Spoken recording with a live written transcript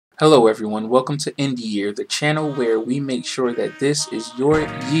Hello everyone, welcome to Indie Year, the channel where we make sure that this is your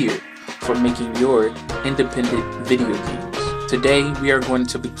year for making your independent video games. Today we are going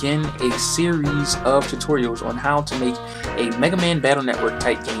to begin a series of tutorials on how to make a Megaman Battle Network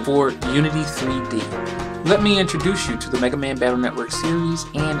type game for Unity3D. Let me introduce you to the Megaman Battle Network series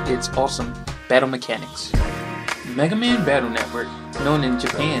and its awesome battle mechanics. Megaman Battle Network, known in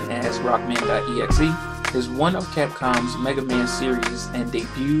Japan as Rockman.EXE, is one of Capcom's Mega Man series and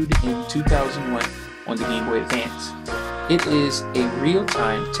debuted in 2001 on the Gameboy Advance. It is a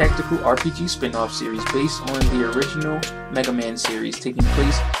real-time tactical RPG spin-off series based on the original Mega Man series, taking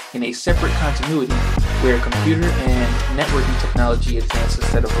place in a separate continuity where computer and networking technology advance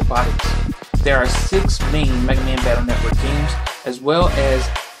instead of robotics. There are 6 main Mega Man Battle Network games as well as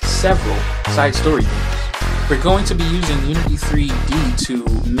several side story games. We're going to be using Unity3D to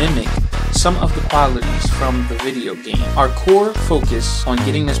mimic some of the qualities from the video game. Our core focus on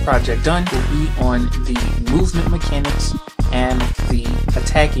getting this project done will be on the movement mechanics and the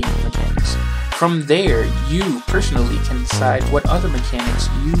attacking mechanics. From there, you personally can decide what other mechanics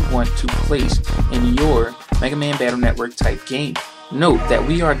you want to place in your Mega Man Battle Network type game. Note that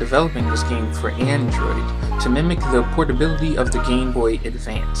we are developing this game for Android to mimic the portability of the Gameboy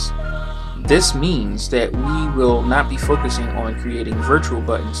Advance. This means that we will not be focusing on creating virtual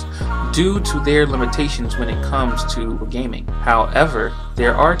buttons due to their limitations when it comes to gaming. However,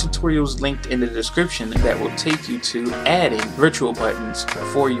 there are tutorials linked in the description that will take you to adding virtual buttons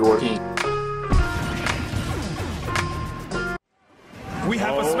for your game. We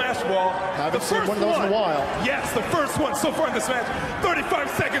have a smash wall. Haven't seen one of those in a while. Yes, the first one so far in the smash. 35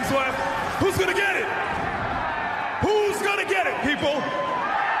 seconds left. Who's gonna get it? Who's gonna get it, people?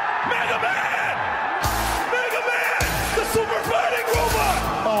 Megaman! Megaman! The super fighting robot!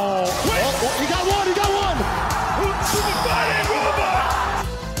 Oh, wait! Oh, he got one, he got one! Who's the super fighting robot?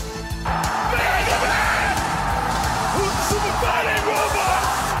 Megaman! Who's the super fighting robot?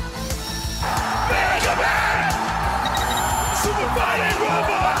 Megaman! Super fighting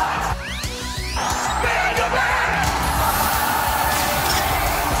robot! Megaman!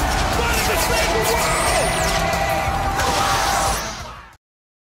 Fighting to save the world!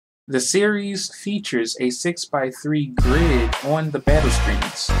 The series features a 6x3 grid on the battle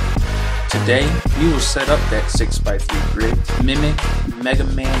screens. Today, we will set up that 6x3 grid, mimic Mega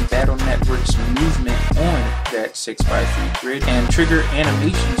Man Battle Network's movement on that 6x3 grid, and trigger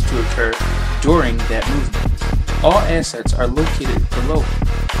animations to occur during that movement. All assets are located below.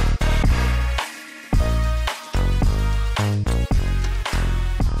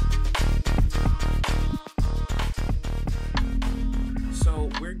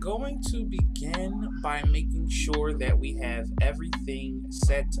 We're going to begin by making sure that we have everything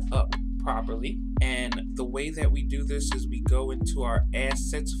set up properly, and the way that we do this is we go into our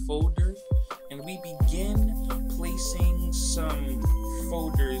assets folder and we begin placing some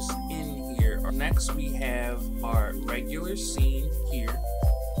folders in here. Next we have our regular scene here,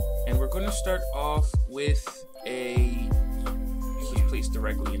 and we're going to start off with a place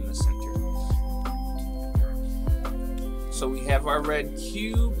directly in the center. So we have our red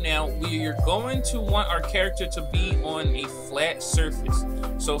cube. Now we are going to want our character to be on a flat surface.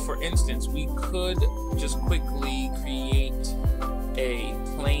 So for instance, we could just quickly create a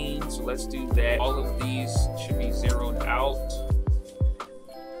plane. So let's do that. All of these should be zeroed out.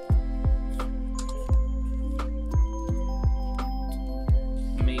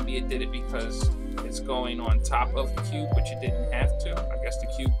 Maybe it did it because it's going on top of the cube, but you didn't have to. I guess the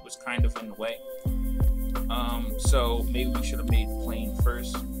cube was kind of in the way. So maybe we should have made the plane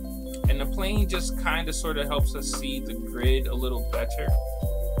first. And the plane just kind of sort of helps us see the grid a little better.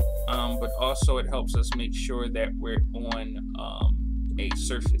 But also it helps us make sure that we're on a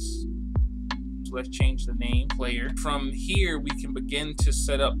surface. So let's change the name, player. From here, we can begin to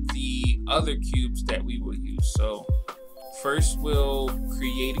set up the other cubes that we will use. So first we'll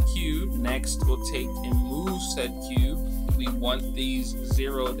create a cube. Next we'll take and move said cube. We want these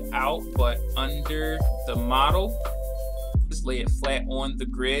zeroed out, but under the model, just lay it flat on the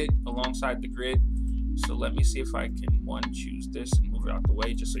grid, alongside the grid. So let me see if I can choose this and move it out the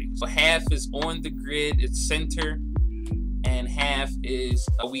way, just so you can. So half is on the grid, it's center, and half is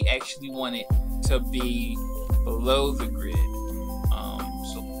we actually want it to be below the grid.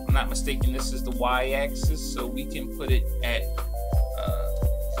 So if I'm not mistaken, this is the y-axis, so we can put it at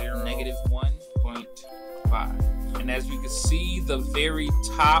 -1.5. And as we can see, the very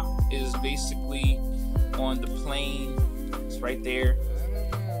top is basically on the plane. It's right there.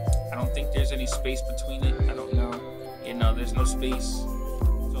 I don't think there's any space between it. I don't know. You know, there's no space.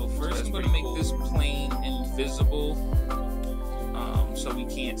 So first I'm going to make this plane invisible. so we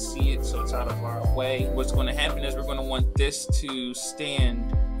can't see it, so it's out of our way. What's going to happen is we're going to want this to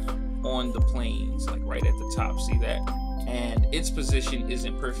stand on the planes, like right at the top. See that? And its position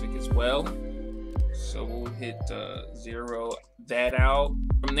isn't perfect as well. So we'll hit 0 that out.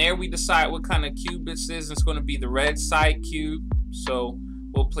 From there, we decide what kind of cube this is. It's going to be the red side cube. So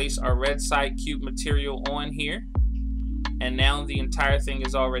we'll place our red side cube material on here. And now the entire thing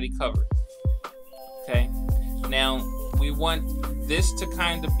is already covered. Okay. Now we want this to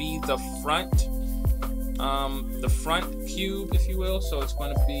kind of be the front cube, if you will. So it's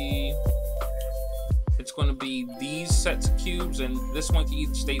going to be these sets of cubes, and this one can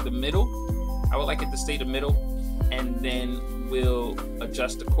either stay the middle. I would like it to stay the middle, and then we'll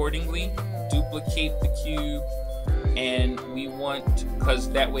adjust accordingly. Duplicate the cube, and we want, because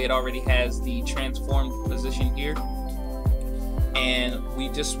that way it already has the transformed position here, and we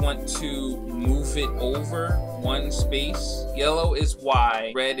just want to move it over one space. Yellow is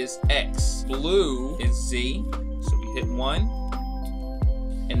Y, red is X, blue is Z. So we hit 1,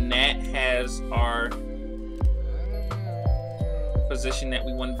 and that has our position that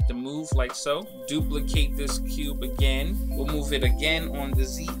we wanted to move, like so. Duplicate this cube again. We'll move it again on the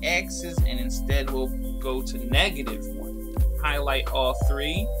Z axis, and instead we'll go to -1. Highlight all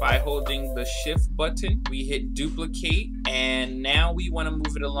three by holding the shift button. We hit duplicate, and now we want to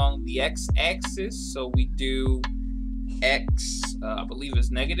move it along the X axis. So we do X, I believe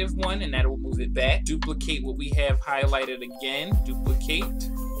it's -1, and that will move it back. Duplicate what we have highlighted again. Duplicate,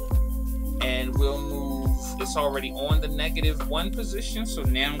 and we'll move. It's already on the -1 position, so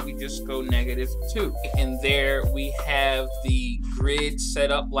now we just go -2. And there we have the grid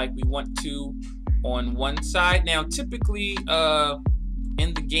set up like we want to on one side. Now typically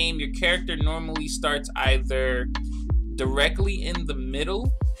in the game, your character normally starts either directly in the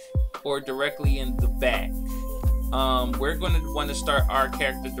middle or directly in the back. We're going to want to start our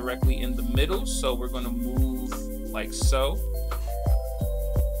character directly in the middle, so we're going to move like so.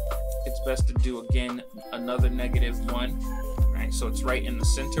 It's best to do again another -1. Right, so it's right in the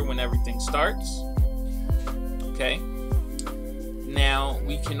center when everything starts. Okay. Now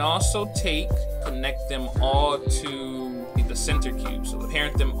we can also connect them all to the center cube. So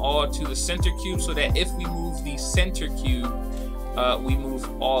parent them all to the center cube, so that if we move the center cube, we move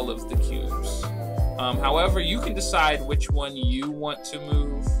all of the cubes. However, you can decide which one you want to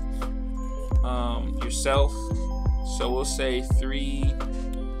move yourself. So we'll say 3,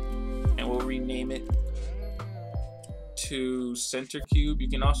 and we'll rename it to center cube. You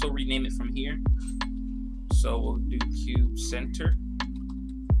can also rename it from here. So we'll do cube center.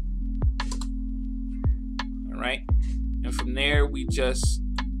 All right. And from there, we just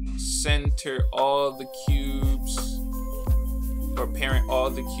center all the cubes, or parent all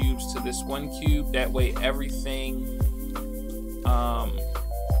the cubes to this one cube. That way, everything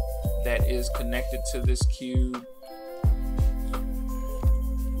that is connected to this cube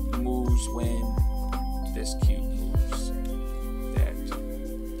moves when this cube moves.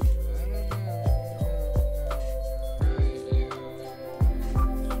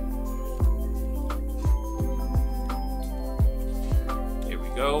 There we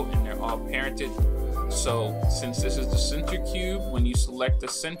go, and they're all parented. So since this is the center cube, when you select the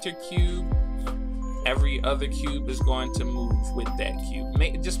center cube, every other cube is going to move with that cube.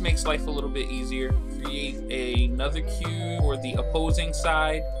 It just makes life a little bit easier. Create another cube for the opposing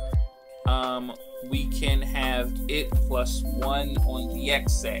side. We can have it +1 on the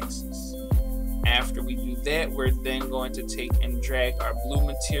x-axis. After we do that, we're then going to take and drag our blue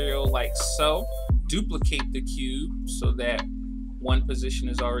material like so. Duplicate the cube so that one position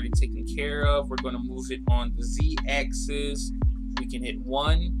is already taken care of. We're going to move it on the z-axis. We can hit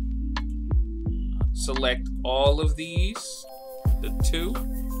 1. Select all of these, the 2,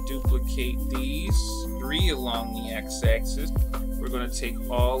 duplicate these, 3 along the x-axis. We're going to take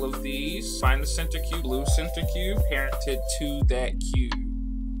all of these, find the center cube, blue center cube, parent it to that cube.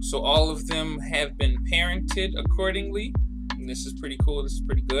 So all of them have been parented accordingly, and this is pretty cool. This is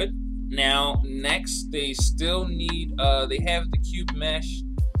pretty good. Now next, they still need, they have the cube mesh,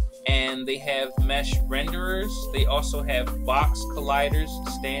 and they have mesh renderers. They also have box colliders,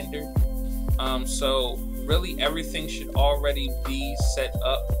 standard. So really everything should already be set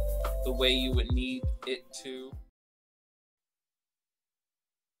up the way you would need it to.